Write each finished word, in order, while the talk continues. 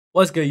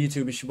What's good,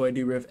 YouTube? It's your boy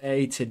D-Riff.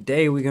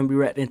 Today we're going to be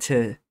reacting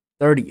to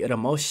 30 of the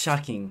most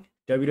shocking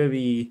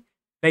WWE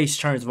face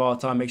turns of all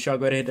time. Make sure I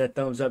go ahead and hit that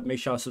thumbs up. Make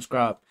sure I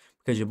subscribe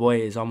because your boy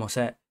is almost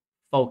at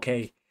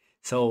 4K.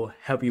 So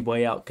help your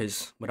boy out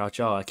because without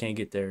y'all, I can't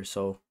get there.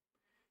 So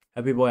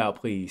help your boy out,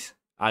 please.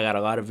 I got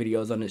a lot of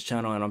videos on this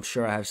channel and I'm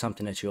sure I have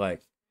something that you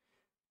like.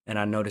 And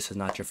I know this is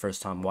not your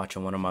first time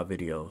watching one of my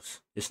videos.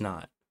 It's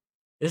not.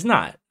 It's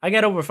not. I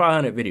got over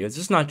 500 videos.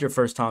 It's not your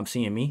first time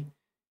seeing me.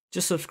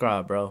 Just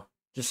subscribe, bro.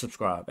 Just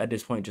subscribe. At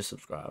this point, just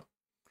subscribe.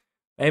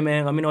 Hey,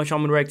 man, let me know what y'all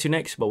want me to react to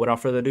next. But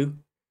without further ado,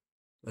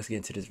 let's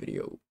get into this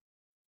video. Ooh.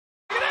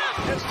 And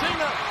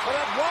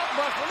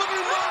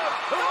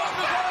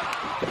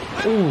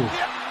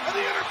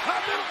the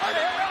Intercontinental.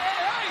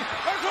 Hey,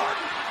 there's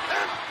Orton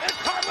and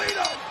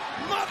Carlito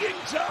mugging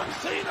John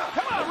Cena.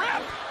 Come on,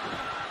 ref.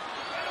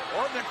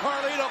 Orton and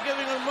Carlito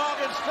giving him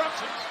mug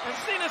instructions. And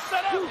Cena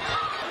set up.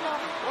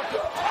 What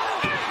the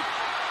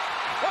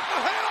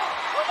hell?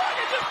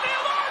 Umaga just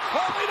nailed Orton.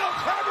 Carlito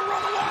tried to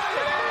run away.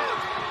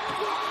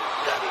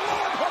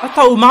 I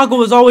thought Umaga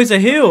was always a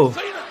heel.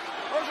 Cena. Or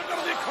is it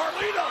going to be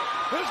Carlito?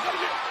 Who's going to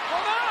get...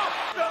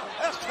 Oh, no.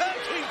 As tag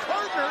team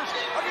partners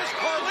against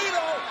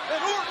Carlito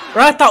and Orton.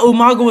 Bro, I thought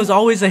Umaga was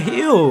always a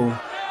heel.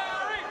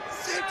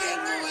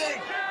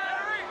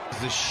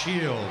 The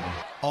Shield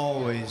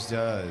always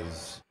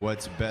does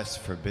what's best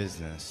for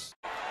business.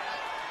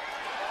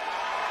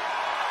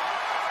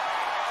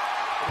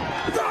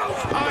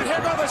 Oh, here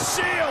go the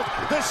Shield!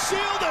 The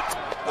Shield of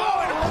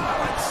Owen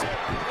Rollins!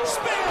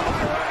 Spear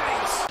by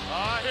Reigns!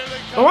 Here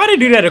they But why they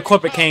do that at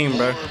Corporate Kane,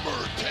 bro?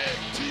 Former tag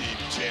team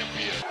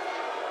champion.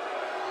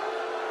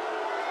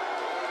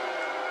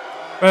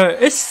 Bro,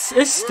 it's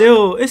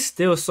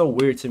still so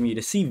weird to me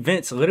to see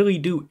Vince literally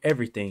do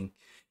everything.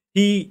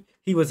 He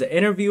was an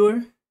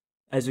interviewer,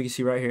 as we can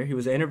see right here. He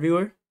was an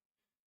interviewer.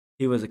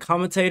 He was a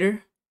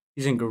commentator.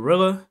 He's in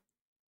Gorilla.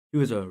 He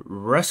was a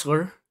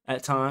wrestler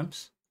at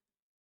times.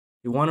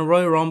 He won a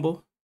Royal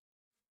Rumble.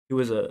 He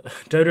was a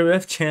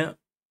WWF champ.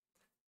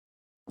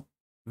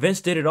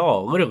 Vince did it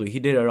all. Literally, he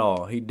did it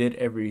all. He did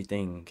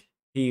everything.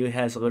 He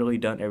has literally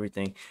done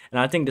everything. And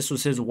I think this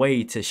was his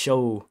way to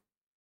show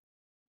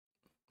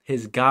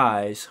his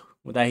guys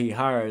that he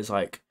hires,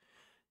 like,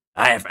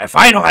 if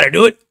I know how to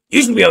do it,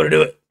 you should be able to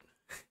do it.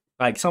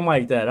 Like, something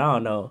like that. I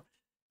don't know.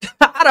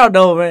 I don't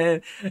know,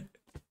 man.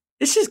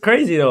 It's just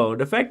crazy, though.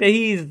 The fact that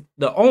he's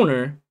the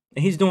owner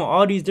and he's doing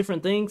all these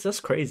different things, that's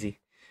crazy.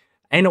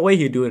 Ain't no way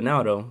he'd do it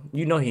now, though.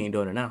 You know he ain't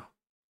doing it now.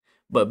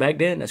 But back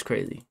then, that's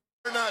crazy.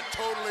 You're not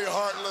totally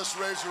heartless,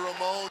 Razor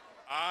Ramon.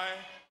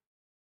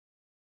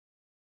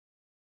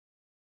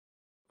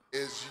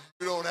 Is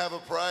you don't have a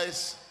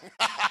price.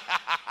 I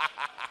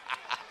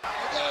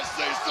gotta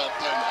say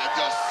something. I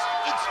just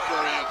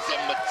experienced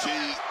some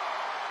cheese.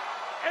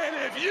 And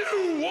if you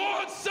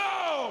want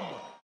some,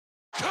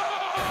 the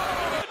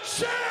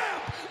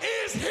champ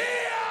is here!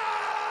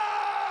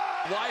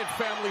 Wyatt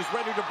family's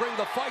ready to bring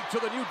the fight to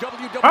the new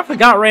WWE. I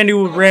forgot Randy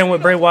ran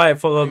with Bray Wyatt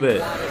for a little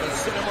bit.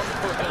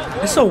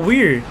 It's so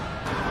weird.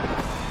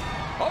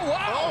 Oh,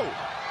 wow!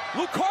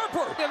 Luke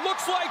Harper. It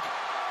looks like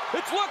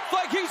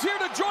he's here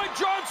to join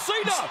John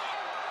Cena.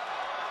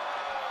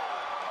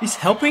 He's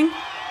helping?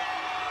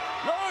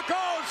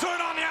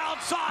 Yokozuna on the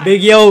outside.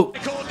 Big Yo.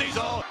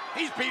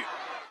 He's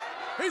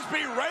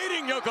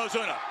berating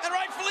Yokozuna. And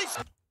rightfully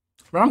so.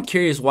 Bro, I'm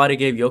curious why they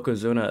gave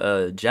Yokozuna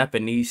a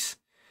Japanese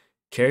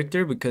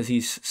character, because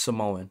he's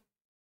Samoan.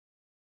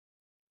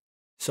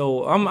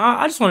 So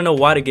I just want to know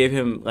why they gave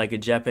him like a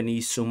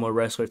Japanese sumo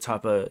wrestler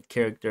type of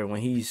character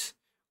when he's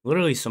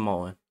literally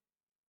Samoan.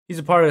 He's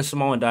a part of the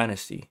Samoan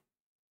dynasty.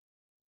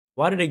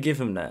 Why did they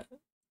give him that?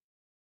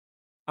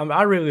 I'm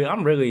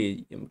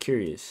really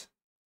curious.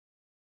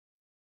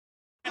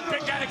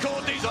 Big guy to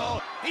call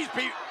Diesel. He's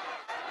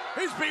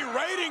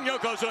berating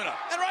Yokozuna.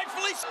 And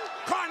rightfully so.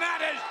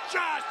 Cornette is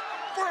just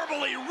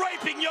verbally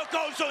raping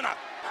Yokozuna.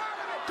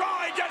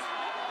 He just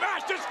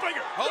mashed his finger.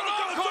 Hold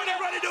on,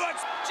 Cornette. Ready to it.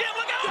 Jim,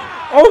 look out!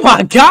 Oh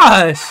my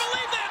gosh!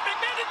 Believe that, big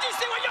man. Did you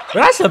see what Yokozuna?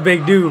 Bro, that's a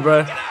big dude,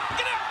 bro. Get out!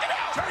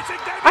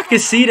 I can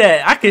see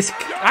that. I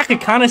can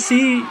kind of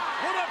see.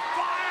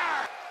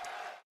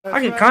 I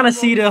can kind of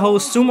see the whole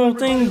sumo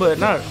thing, but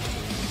not.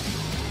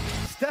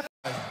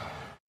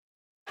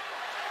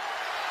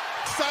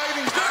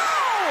 Exciting.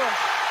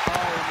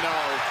 Oh no!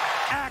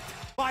 Act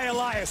by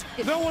Elias.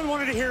 No one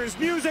wanted to hear his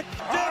music.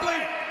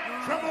 Deadly.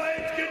 Triple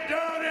H, get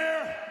down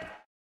here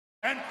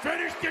and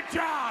finish the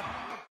job.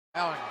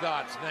 How in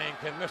God's name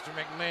can Mr.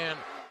 McMahon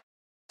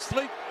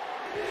sleep?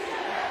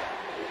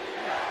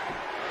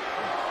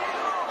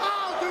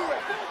 I'll do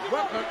it.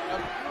 Well,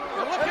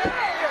 look at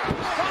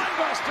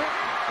Spinebuster.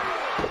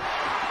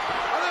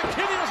 I think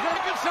Kenny's going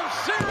to get some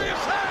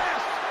serious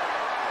ass.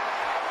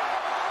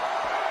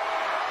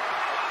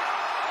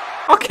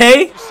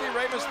 Okay. You see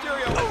Rey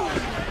Mysterio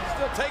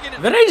still taking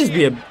it. That ain't just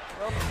be a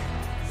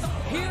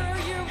Here are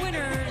your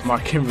winners,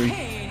 Mark Henry.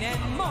 Kane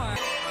and Mark.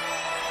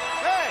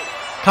 Hey,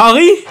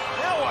 Kali?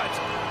 now what?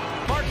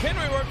 Mark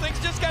Henry, where things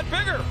just got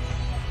bigger.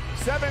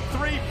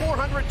 7'3",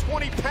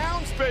 420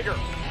 pounds bigger.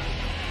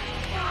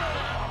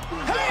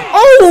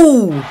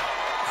 Oh!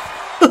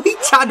 He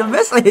tried to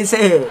mess with his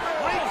head.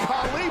 Great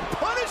Khali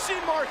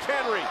punishing Mark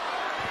Henry.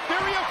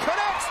 Miriam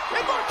connects,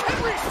 and Mark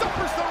Henry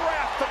suffers the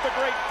wrath of the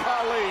great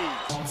Khali.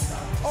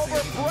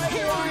 Over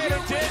Bray Wyatt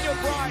and Daniel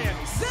Bryan.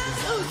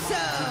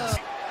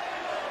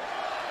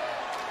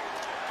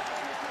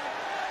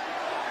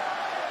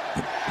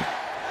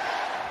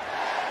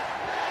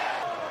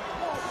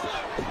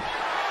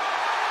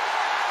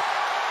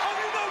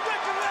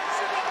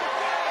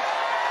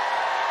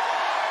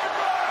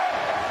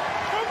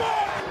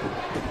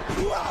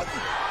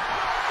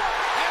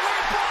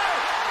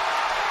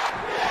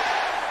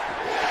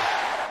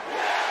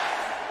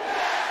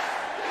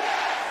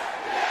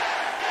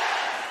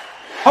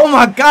 Oh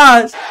my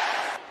gosh!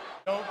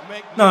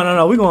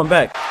 No, we going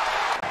back.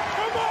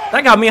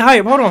 That got me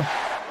hype. Hold on.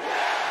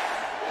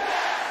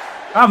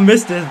 I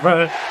missed this,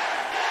 bro.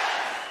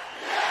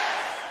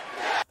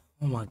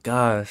 Oh my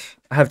gosh.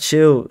 I have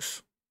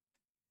chills.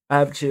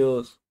 I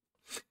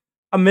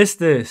missed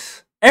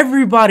this.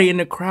 Everybody in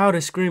the crowd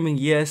is screaming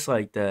yes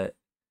like that.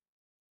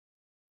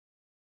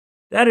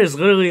 That was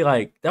literally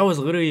like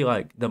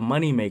the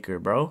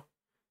moneymaker, bro.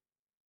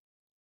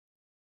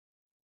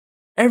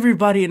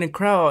 Everybody in the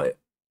crowd.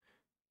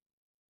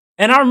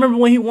 And I remember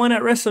when he won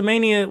at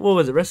WrestleMania, what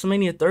was it,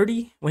 WrestleMania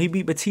 30? When he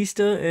beat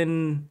Batista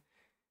in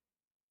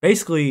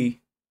basically,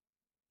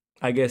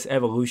 I guess,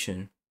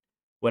 Evolution.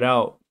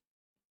 Without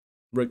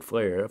Ric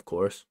Flair, of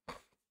course.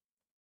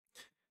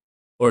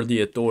 Or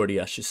the Authority,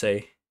 I should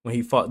say. When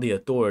he fought the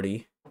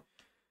Authority.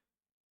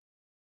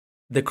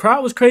 The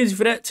crowd was crazy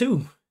for that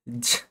too.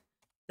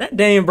 That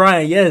Daniel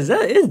Bryan, yes,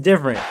 that is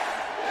different.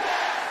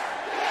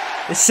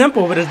 It's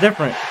simple, but it's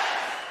different.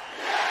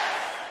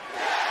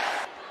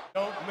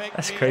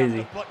 That's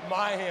crazy. Put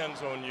my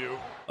hands on you.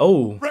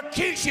 Oh.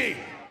 Rikishi,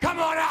 come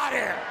on out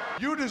here.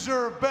 You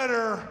deserve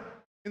better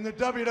in the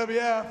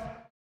WWF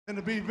than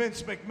to be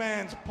Vince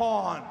McMahon's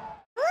pawn.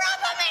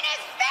 Rub him in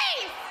his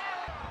face!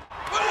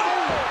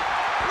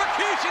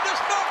 Rikishi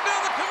just knocked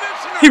down the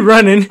commissioner. He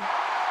running.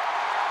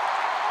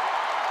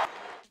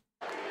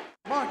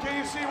 Come on,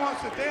 KUC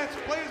wants to dance.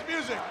 Play his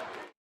music.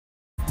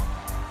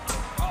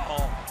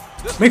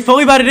 Mick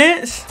Foley about to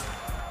dance?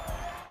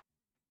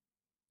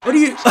 What are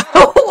you?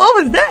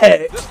 What was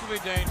that? This could be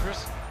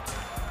dangerous.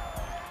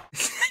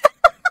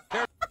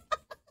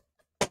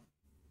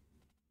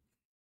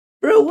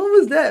 Bro, what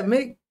was that,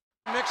 Mick?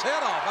 Mick's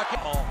head off. I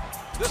can't. Oh,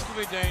 this could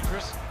be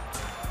dangerous.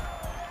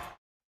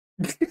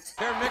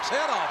 Tear Mick's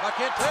head off. I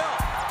can't tell.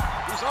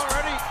 He's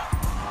already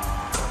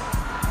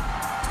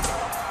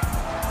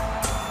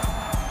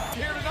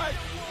here tonight.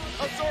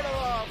 A sort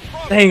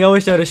of Dang, I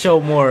wish I would have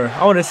showed more.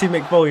 I want to see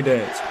Mick Foley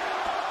dance.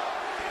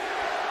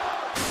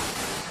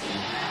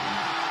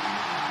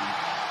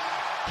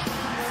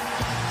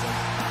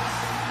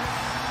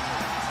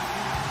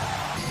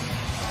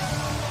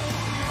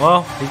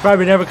 Well, he's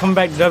probably never coming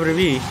back to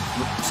WWE.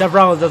 Seth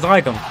Rollins doesn't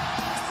like him.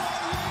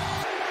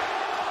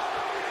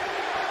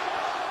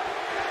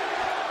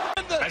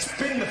 I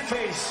spit in the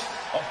face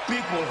of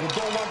people who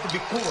don't want to be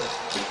cool.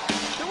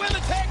 to win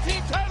the tag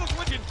team titles,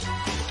 would you?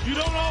 You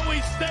don't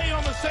always stay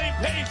on the same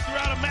page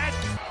throughout a match.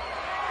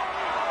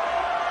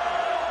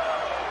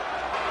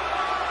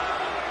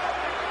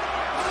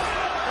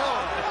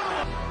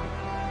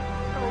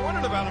 Never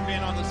wondered about them being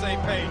on the same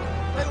page.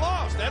 They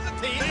lost as a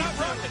team, not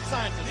rocket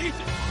science. Easy.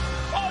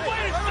 Oh,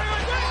 wait a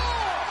second!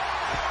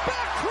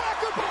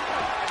 Backcracker!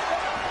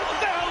 What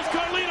the hell is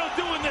Carlito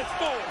doing this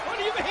for? What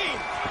do you mean?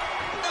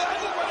 This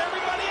is what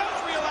everybody else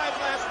realized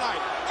last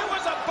night. It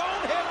was a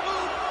bonehead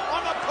move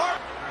on the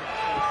part.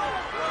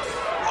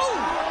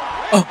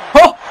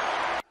 Oh.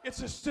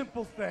 It's a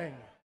simple thing.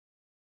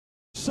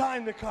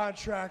 Sign the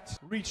contract,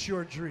 reach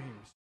your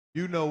dreams.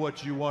 You know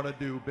what you want to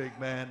do, big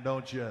man,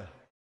 don't you?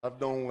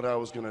 I've known what I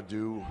was going to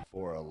do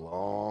for a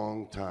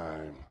long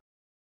time.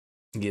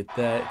 Get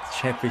that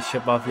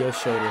championship off your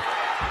shoulder.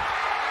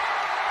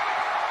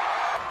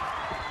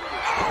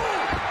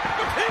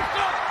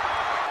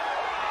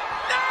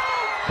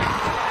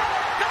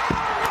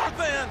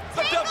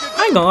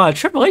 I ain't gonna lie,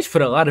 Triple H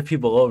put a lot of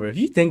people over. If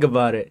you think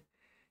about it,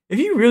 if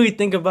you really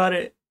think about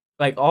it,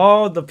 like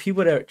all the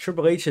people that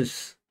Triple H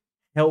has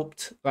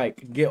helped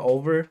like get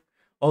over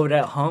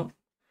that hump,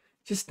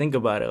 just think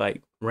about it.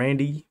 Like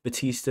Randy,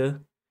 Batista,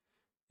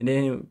 and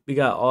then we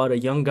got all the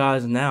young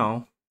guys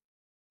now.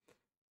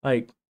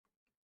 Like,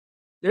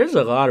 there's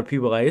a lot of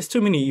people. Like, it's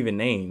too many to even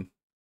name.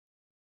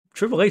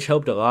 Triple H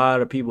helped a lot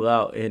of people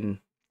out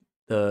in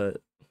the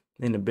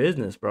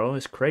business, bro.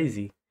 It's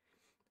crazy.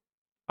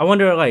 I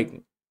wonder,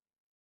 like,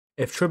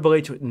 if Triple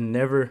H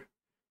never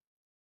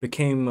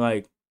became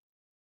like,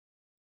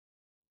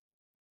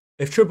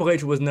 if Triple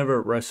H was never a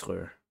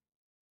wrestler,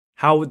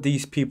 how would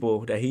these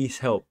people that he's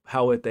helped,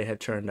 how would they have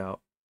turned out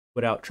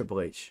without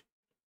Triple H?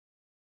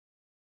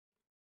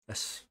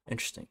 That's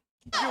interesting.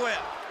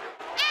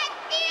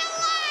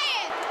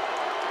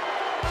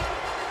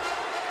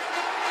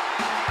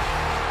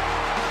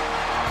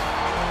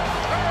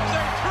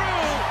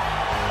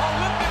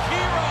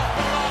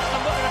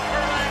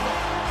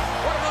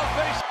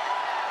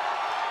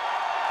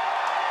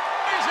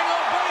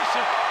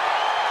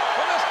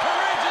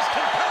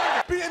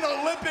 an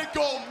Olympic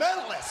gold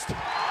medalist.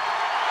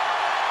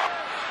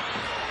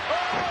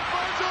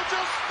 Virgil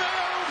just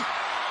failed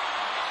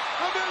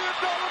 $1 million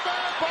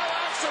man by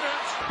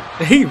accident.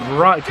 He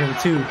rocked him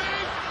too.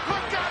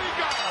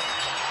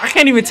 I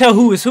can't even tell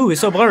who is who.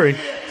 It's so blurry.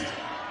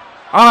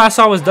 All I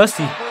saw was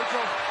Dusty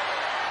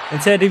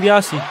and Ted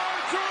DiBiase.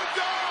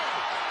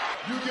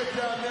 You get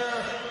down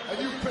there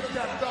and you pick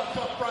that belt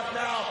up right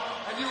now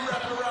and you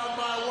wrap it around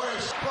my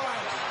waist.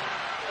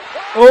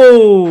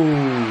 Oh!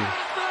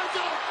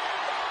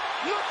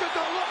 Look at the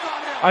look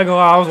on him.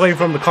 I was waiting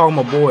for him to call him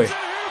a boy.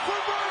 Triple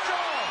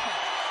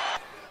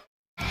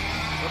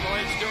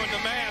H doing the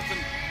math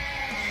and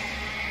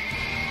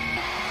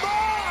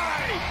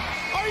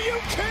Are you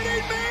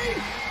kidding me?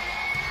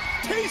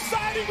 He's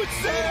siding with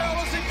Cena. What the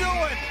hell is he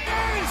doing?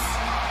 Yes!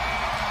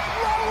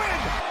 Rowan!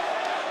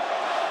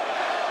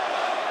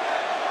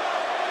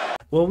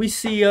 Well, we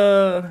see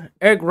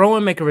Eric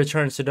Rowan make a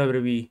return to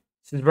WWE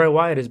since Bray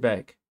Wyatt is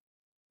back.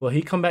 Will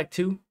he come back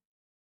too?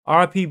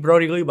 R.I.P.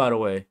 Brody Lee, by the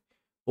way.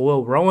 But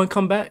will Rowan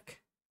come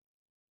back?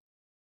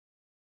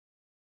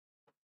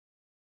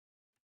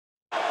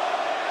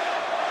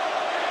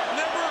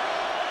 never,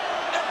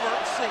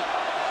 ever see.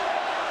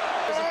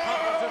 As a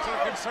competence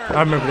are concerned.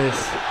 I remember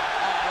this.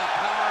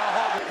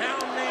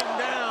 Pounding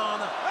down.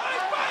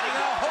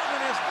 Now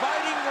Hogan is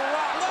biting the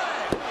Rock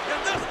leg.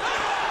 And this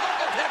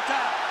Hogan tipped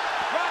out.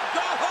 Rock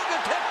got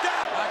Hogan tipped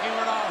out. Like it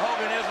or not,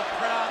 Hogan is a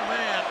proud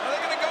man. Are they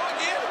going to go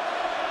again?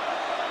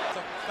 It's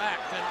a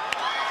fact. And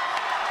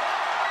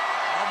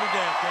I'll be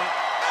damned, Kate.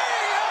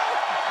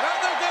 I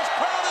think this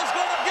crowd is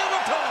going to give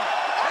it to them.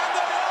 And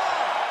they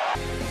are.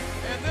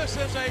 And this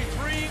is a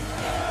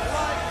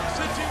dream-like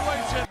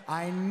situation.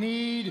 I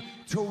need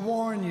to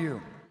warn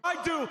you. I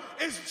do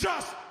is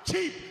just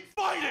keep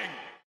fighting.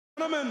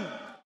 Gentlemen,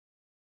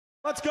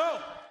 let's go.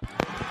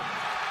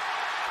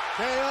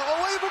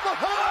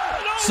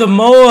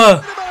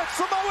 Samoa.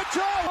 Samoa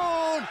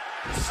Joe.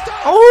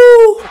 Stop.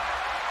 Oh!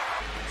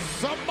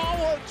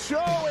 Samoa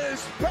Joe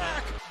is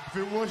back. If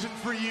it wasn't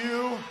for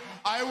you,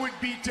 I would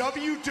be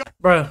WWE.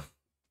 Bruh,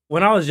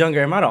 when I was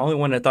younger, am I the only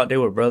one that thought they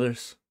were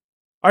brothers?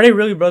 Are they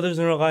really brothers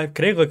in real life?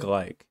 Could they look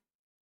alike?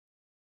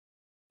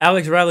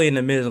 Alex Riley and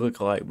The Miz look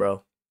alike,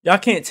 bro. Y'all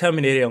can't tell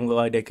me they don't look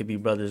like they could be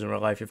brothers in real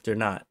life if they're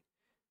not.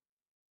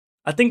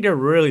 I think they're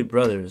really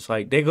brothers.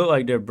 Like, they look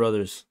like they're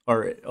brothers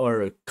or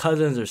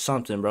cousins or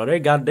something, bro.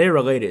 They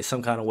related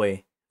some kind of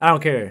way. I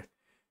don't care.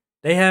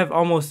 They have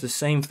almost the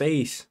same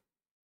face.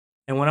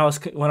 And when I was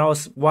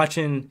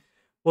watching,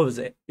 what was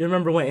it? You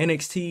remember when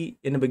NXT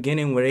in the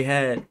beginning where they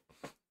had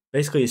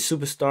basically a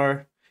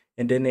superstar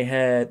and then they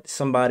had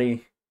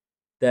somebody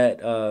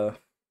that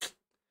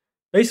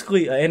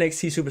basically an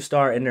NXT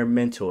superstar and their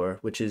mentor,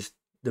 which is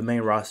the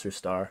main roster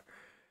star,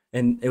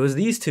 and it was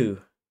these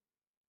two,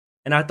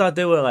 and I thought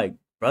they were like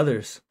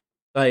brothers.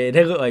 Like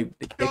they look like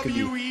they could be.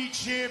 WWE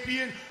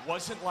champion.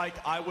 Wasn't like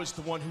I was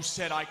the one who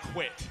said I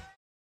quit.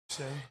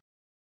 Say,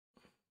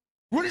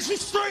 what is he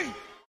straight?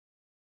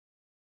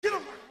 Get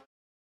him.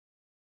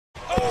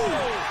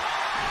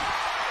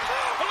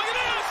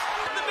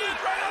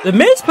 The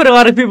Miz put a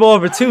lot of people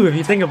over too, if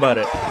you think about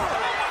it.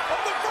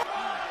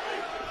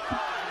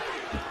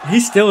 He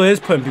still is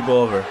putting people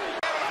over.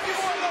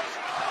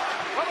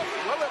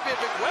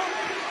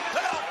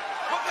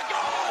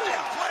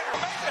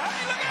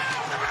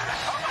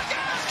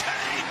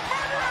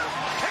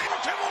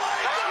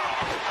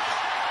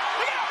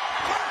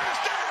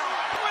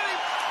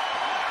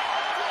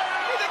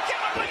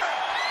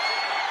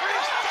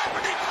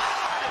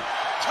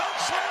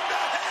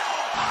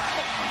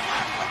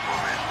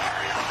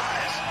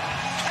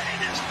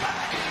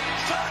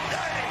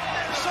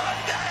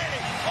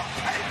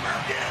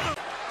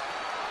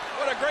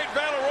 What a great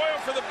battle royal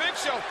for the Big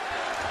Show.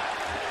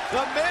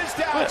 The Miz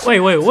down. Wait,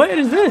 what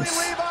is this?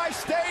 Levi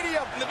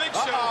Stadium. The Big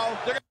Show.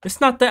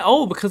 It's not that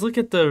old because look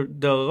at the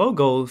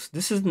logos.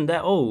 This isn't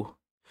that old.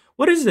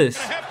 What is this?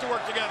 They have to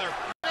work together.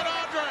 And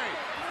Andre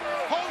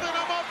holding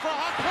him up for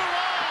Haku.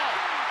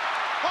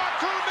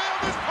 Haku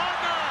nailed his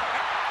partner.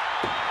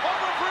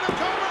 Over for the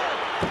cover.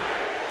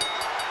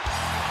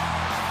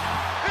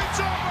 It's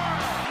over.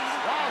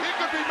 Wow, he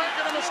could be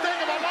making a mistake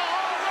of a law.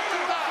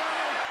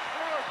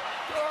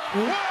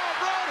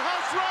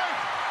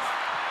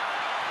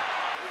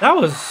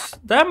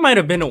 That might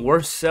have been the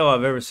worst sell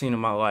I've ever seen in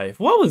my life.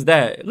 What was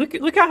that?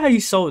 Look how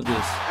he sold this.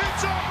 Look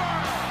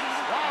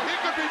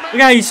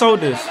how he sold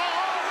this.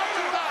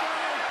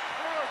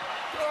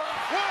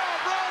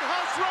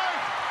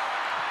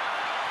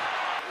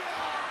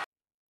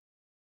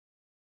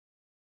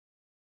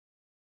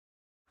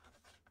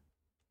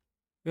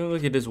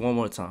 Look at this one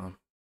more time.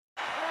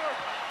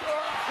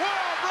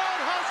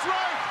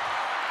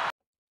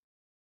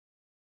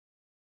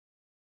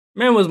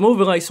 Man was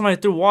moving like somebody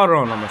threw water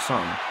on him or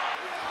something.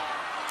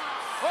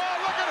 Oh,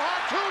 look at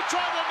Haku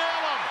trying to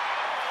nail him.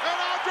 And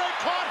Andre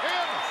caught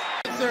him.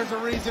 There's a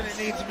reason it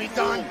needs to be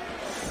done.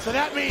 So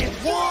that means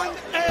 1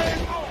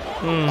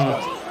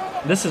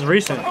 and This is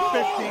recent.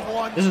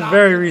 51. This is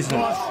very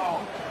recent.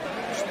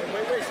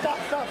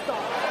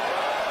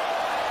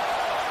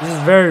 This is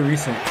very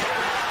recent.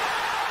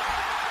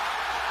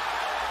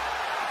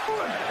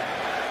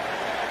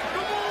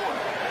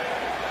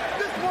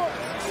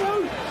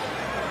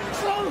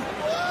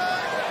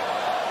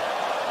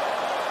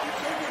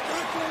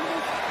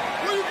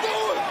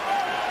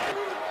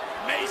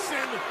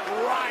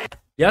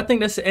 Y'all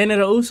think that's the end of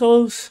the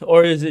Usos,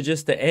 or is it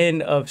just the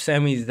end of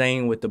Sami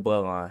Zayn with the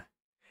bloodline?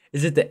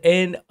 Is it the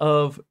end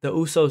of the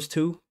Usos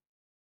too?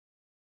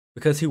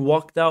 Because he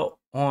walked out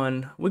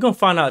on... We're going to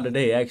find out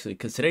today, actually,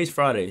 because today's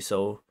Friday,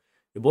 so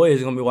your boy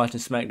is going to be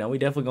watching SmackDown. We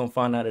definitely going to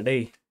find out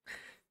today.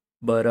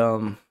 But,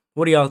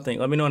 what do y'all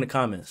think? Let me know in the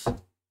comments.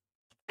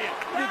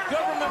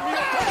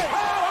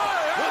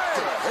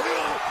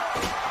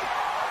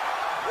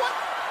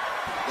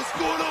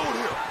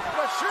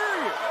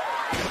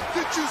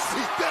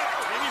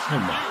 Oh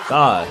my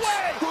gosh.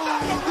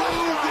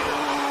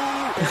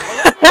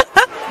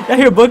 Y'all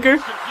hear Booker?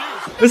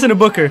 Listen to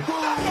Booker.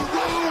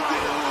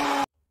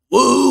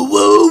 Woo,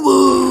 woo,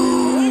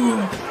 woo.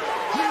 This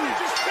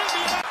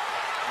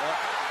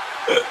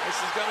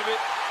is gonna be.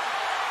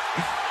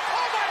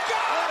 Oh my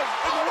God!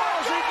 In the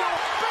walls, he goes.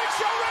 Big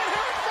Show right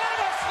here in front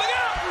of us. Look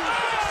out!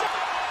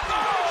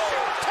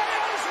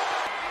 Tails.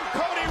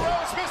 Cody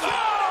Rhodes missed it.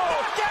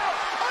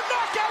 A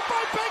knockout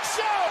by Big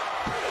Show.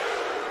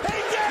 He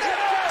did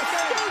it!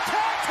 New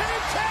tag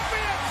team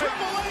champion!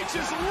 Triple H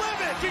is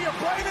livid! Do you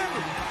blame him?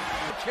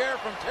 Chair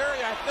from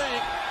Terry, I think.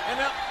 And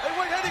now, hey,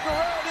 wait, Eddie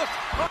Guerrero just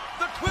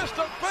the twist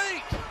of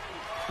fate.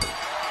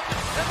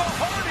 And the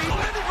Hardy,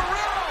 Eddie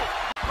Guerrero.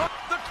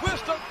 The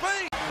twist of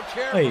fate.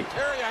 Chair from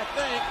Terry, I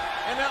think.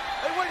 And now,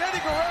 hey, wait,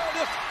 Eddie Guerrero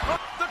just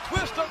the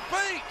twist of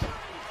fate.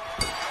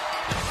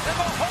 And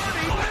the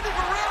Hardy, Eddie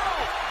Guerrero.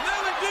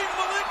 Nelly Dean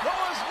Malenko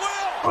as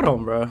well. Hold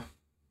on, bro.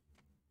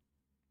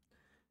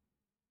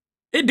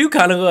 It do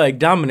kind of look like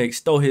Dominic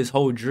stole his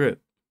whole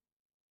drip.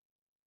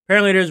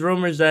 Apparently, there's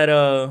rumors that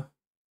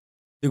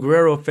the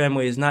Guerrero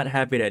family is not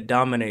happy that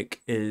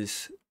Dominic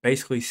is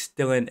basically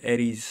stealing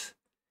Eddie's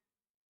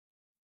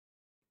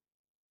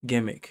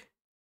gimmick.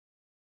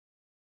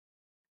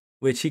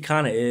 Which he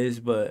kind of is,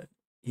 but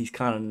he's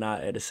kind of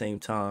not at the same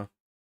time.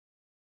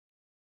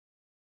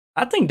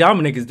 I think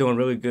Dominic is doing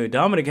really good.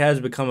 Dominic has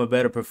become a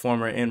better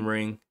performer in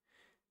ring.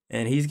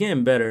 And he's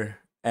getting better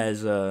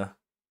as a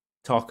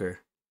talker.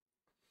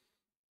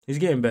 He's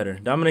getting better.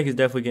 Dominic is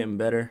definitely getting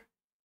better.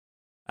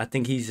 I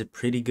think he's a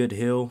pretty good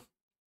heel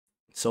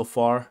so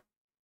far.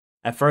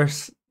 At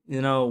first,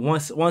 you know,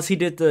 once he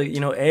did the, you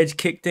know, edge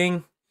kick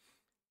thing,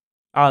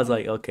 I was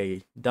like,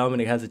 okay,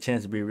 Dominic has a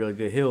chance to be a really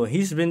good heel. I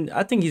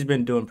think he's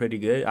been doing pretty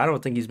good. I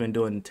don't think he's been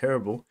doing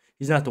terrible.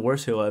 He's not the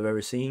worst heel I've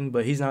ever seen,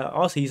 but he's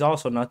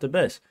also not the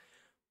best.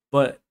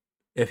 But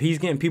if he's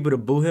getting people to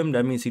boo him,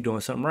 that means he's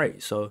doing something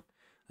right. So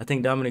I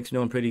think Dominic's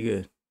doing pretty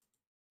good.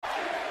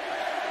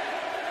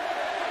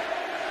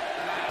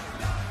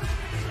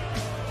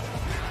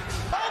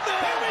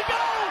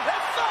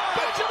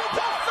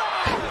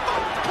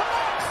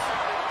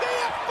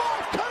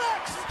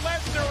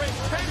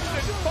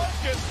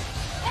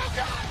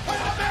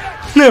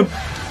 The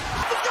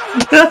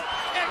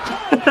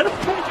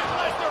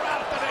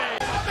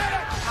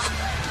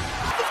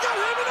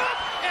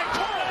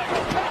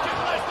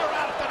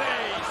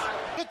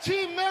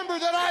team member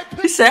that I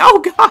picked he said, "Oh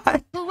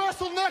God!" to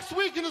wrestle next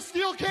week in a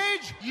steel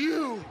cage,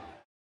 you,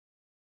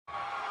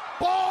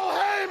 Paul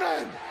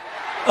Heyman.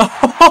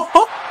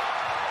 Oh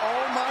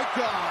my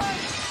God!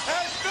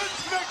 And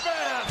Vince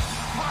McMahon.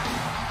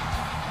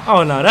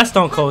 Oh no, that's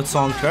Stone Cold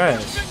song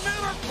trash.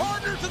 McMahon are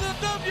partners in the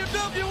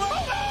WWE.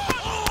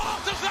 Oh,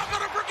 Austin's not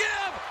gonna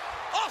forgive.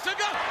 Austin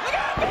got. Look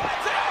out!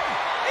 That's him.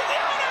 He's the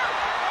owner.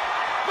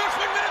 Vince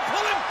McMahon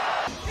pull him.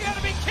 You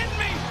gotta be kidding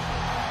me.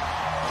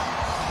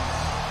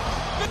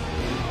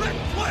 Ric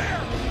Flair.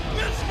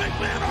 Vince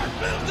McMahon, our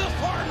business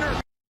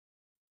partner.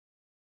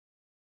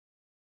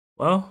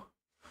 Well,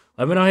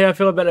 let me know how y'all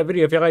feel about that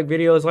video. If y'all like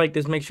videos like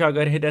this, make sure y'all go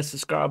ahead and hit that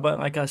subscribe button,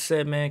 like I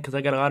said, man, because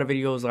I got a lot of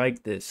videos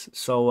like this.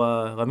 So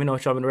let me know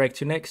what y'all want to react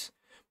to next.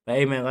 But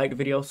hey, man, like the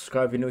video,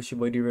 subscribe if you're new. It's your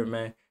boy D-Rip,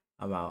 man.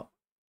 I'm out.